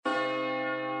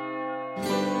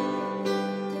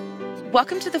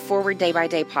Welcome to the Forward Day by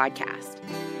Day podcast,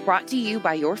 brought to you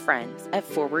by your friends at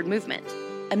Forward Movement,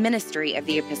 a ministry of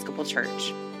the Episcopal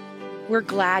Church. We're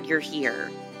glad you're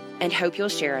here and hope you'll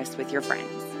share us with your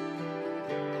friends.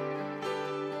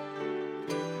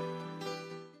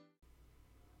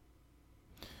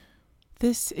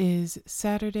 This is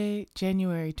Saturday,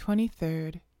 January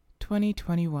 23rd,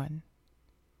 2021.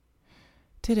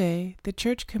 Today, the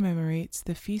Church commemorates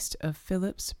the Feast of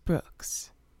Phillips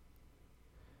Brooks.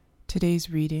 Today's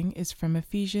reading is from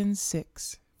Ephesians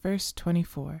 6, verse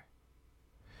 24.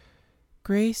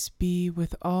 Grace be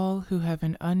with all who have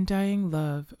an undying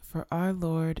love for our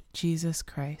Lord Jesus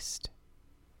Christ.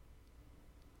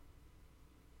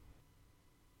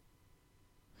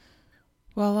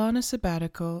 While on a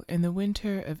sabbatical in the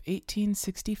winter of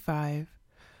 1865,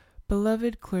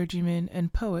 beloved clergyman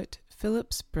and poet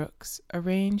Phillips Brooks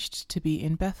arranged to be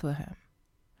in Bethlehem.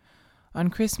 On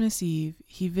Christmas Eve,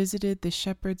 he visited the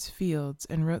shepherd's fields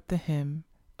and wrote the hymn,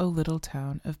 O Little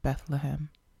Town of Bethlehem.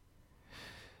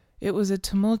 It was a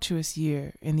tumultuous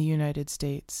year in the United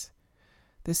States.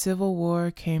 The Civil War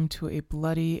came to a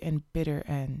bloody and bitter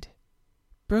end.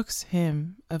 Brooks'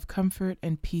 hymn of comfort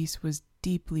and peace was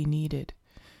deeply needed,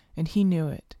 and he knew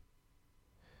it.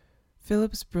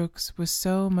 Phillips Brooks was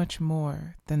so much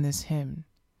more than this hymn.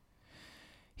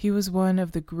 He was one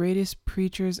of the greatest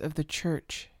preachers of the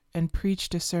church and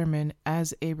preached a sermon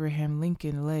as Abraham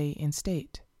Lincoln lay in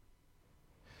state.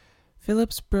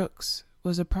 Phillips Brooks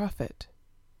was a prophet.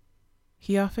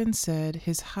 He often said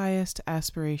his highest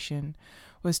aspiration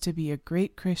was to be a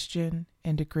great Christian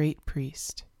and a great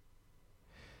priest.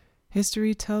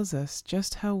 History tells us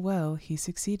just how well he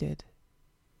succeeded.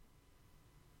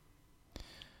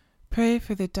 Pray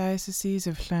for the dioceses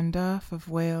of Llandaff of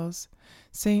Wales,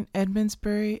 St.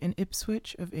 Edmundsbury and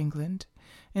Ipswich of England,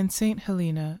 and St.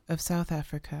 Helena of South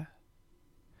Africa.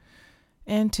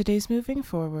 And today's moving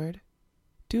forward,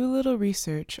 do a little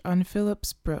research on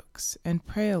Phillips Brooks and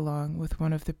pray along with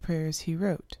one of the prayers he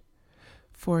wrote,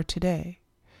 For Today,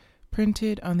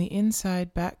 printed on the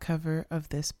inside back cover of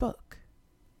this book.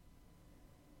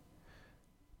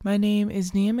 My name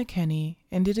is Nia McKenney,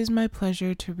 and it is my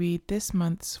pleasure to read this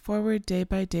month's Forward Day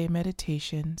by Day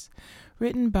Meditations,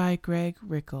 written by Greg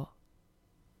Rickle.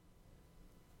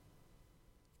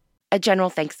 A general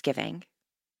thanksgiving.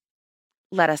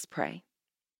 Let us pray.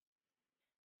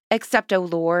 Accept, O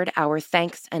Lord, our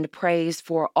thanks and praise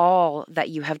for all that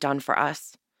you have done for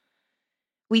us.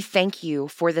 We thank you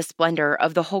for the splendor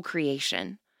of the whole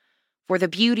creation, for the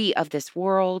beauty of this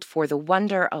world, for the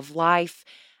wonder of life,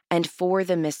 and for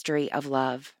the mystery of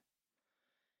love.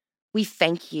 We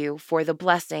thank you for the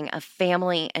blessing of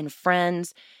family and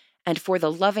friends, and for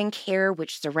the loving care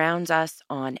which surrounds us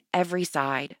on every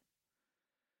side.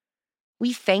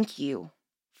 We thank you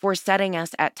for setting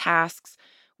us at tasks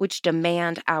which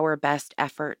demand our best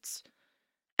efforts,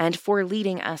 and for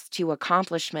leading us to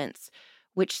accomplishments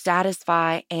which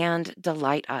satisfy and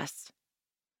delight us.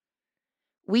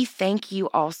 We thank you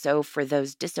also for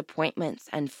those disappointments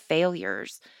and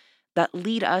failures that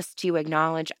lead us to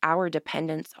acknowledge our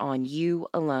dependence on you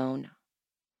alone.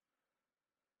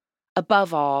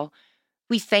 Above all,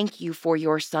 we thank you for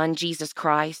your Son, Jesus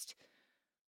Christ,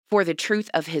 for the truth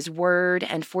of his word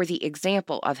and for the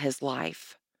example of his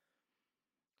life,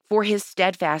 for his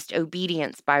steadfast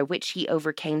obedience by which he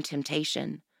overcame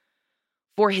temptation,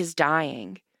 for his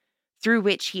dying, through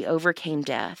which he overcame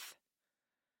death,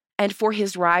 and for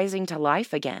his rising to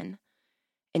life again,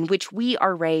 in which we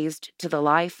are raised to the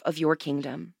life of your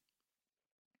kingdom.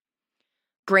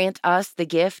 Grant us the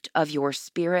gift of your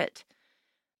Spirit,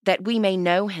 that we may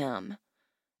know him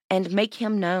and make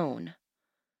him known,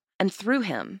 and through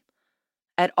him,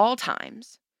 at all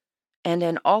times and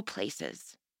in all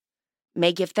places,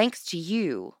 may give thanks to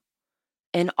you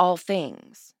in all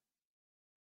things.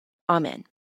 Amen.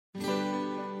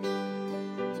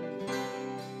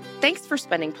 Thanks for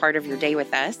spending part of your day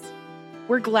with us.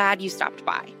 We're glad you stopped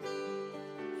by.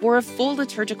 For a full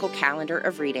liturgical calendar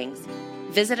of readings,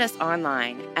 visit us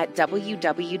online at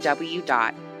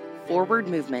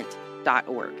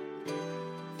www.forwardmovement.org.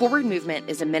 Forward Movement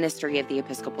is a ministry of the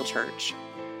Episcopal Church.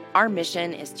 Our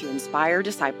mission is to inspire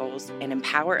disciples and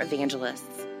empower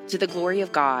evangelists to the glory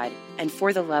of God and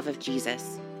for the love of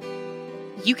Jesus.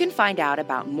 You can find out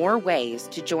about more ways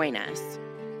to join us,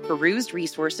 peruse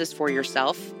resources for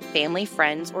yourself, family,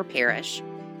 friends, or parish,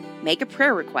 make a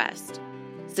prayer request,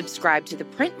 subscribe to the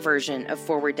print version of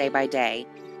Forward Day by Day,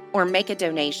 or make a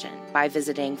donation by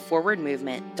visiting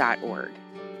forwardmovement.org.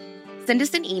 Send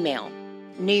us an email,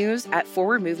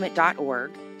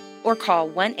 news@forwardmovement.org, or call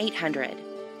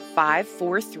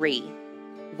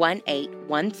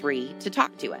 1-800-543-1813 to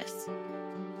talk to us.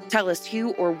 Tell us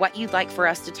who or what you'd like for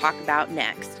us to talk about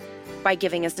next by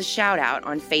giving us a shout out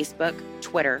on Facebook,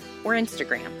 Twitter, or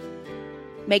Instagram.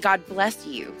 May God bless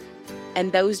you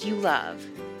and those you love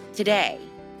today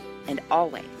and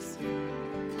always.